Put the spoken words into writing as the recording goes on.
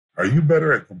Are you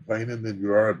better at complaining than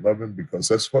you are at loving? Because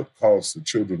that's what caused the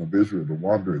children of Israel to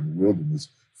wander in the wilderness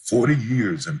 40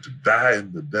 years and to die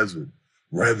in the desert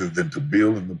rather than to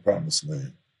build in the promised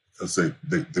land, because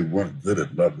they weren't good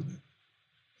at loving it.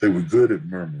 They were good at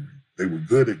murmuring. They were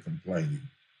good at complaining.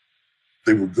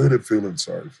 They were good at feeling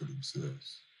sorry for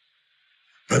themselves.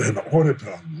 But in order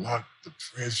to unlock the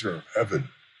treasure of heaven,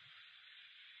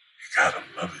 you gotta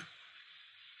love it.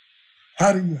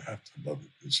 How do you have to love it,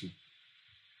 Bishop?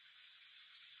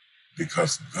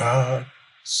 Because God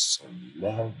so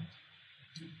loved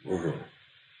the world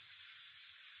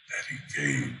that he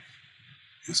gave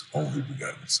his only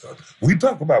begotten son. We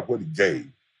talk about what he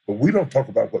gave, but we don't talk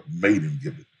about what made him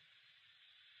give it.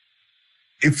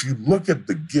 If you look at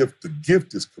the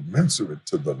gift is commensurate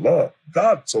to the love.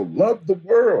 God so loved the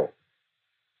world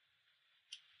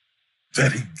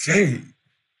that he gave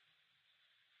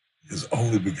his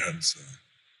only begotten son.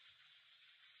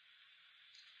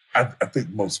 I think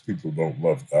most people don't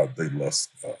love God. They lust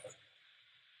God.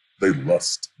 They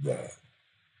lust God.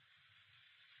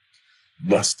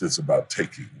 Lust is about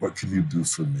taking. What can you do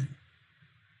for me?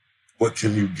 What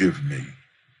can you give me?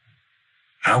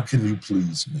 How can you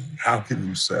please me? How can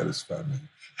you satisfy me?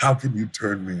 How can you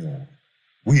turn me on?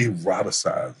 We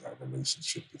eroticize our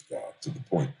relationship with God to the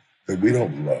point that we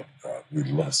don't love God. We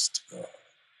lust God.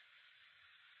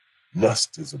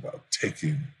 Lust is about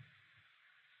taking.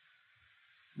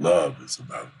 Love is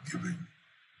about giving.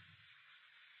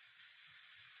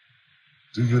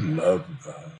 Do you love God?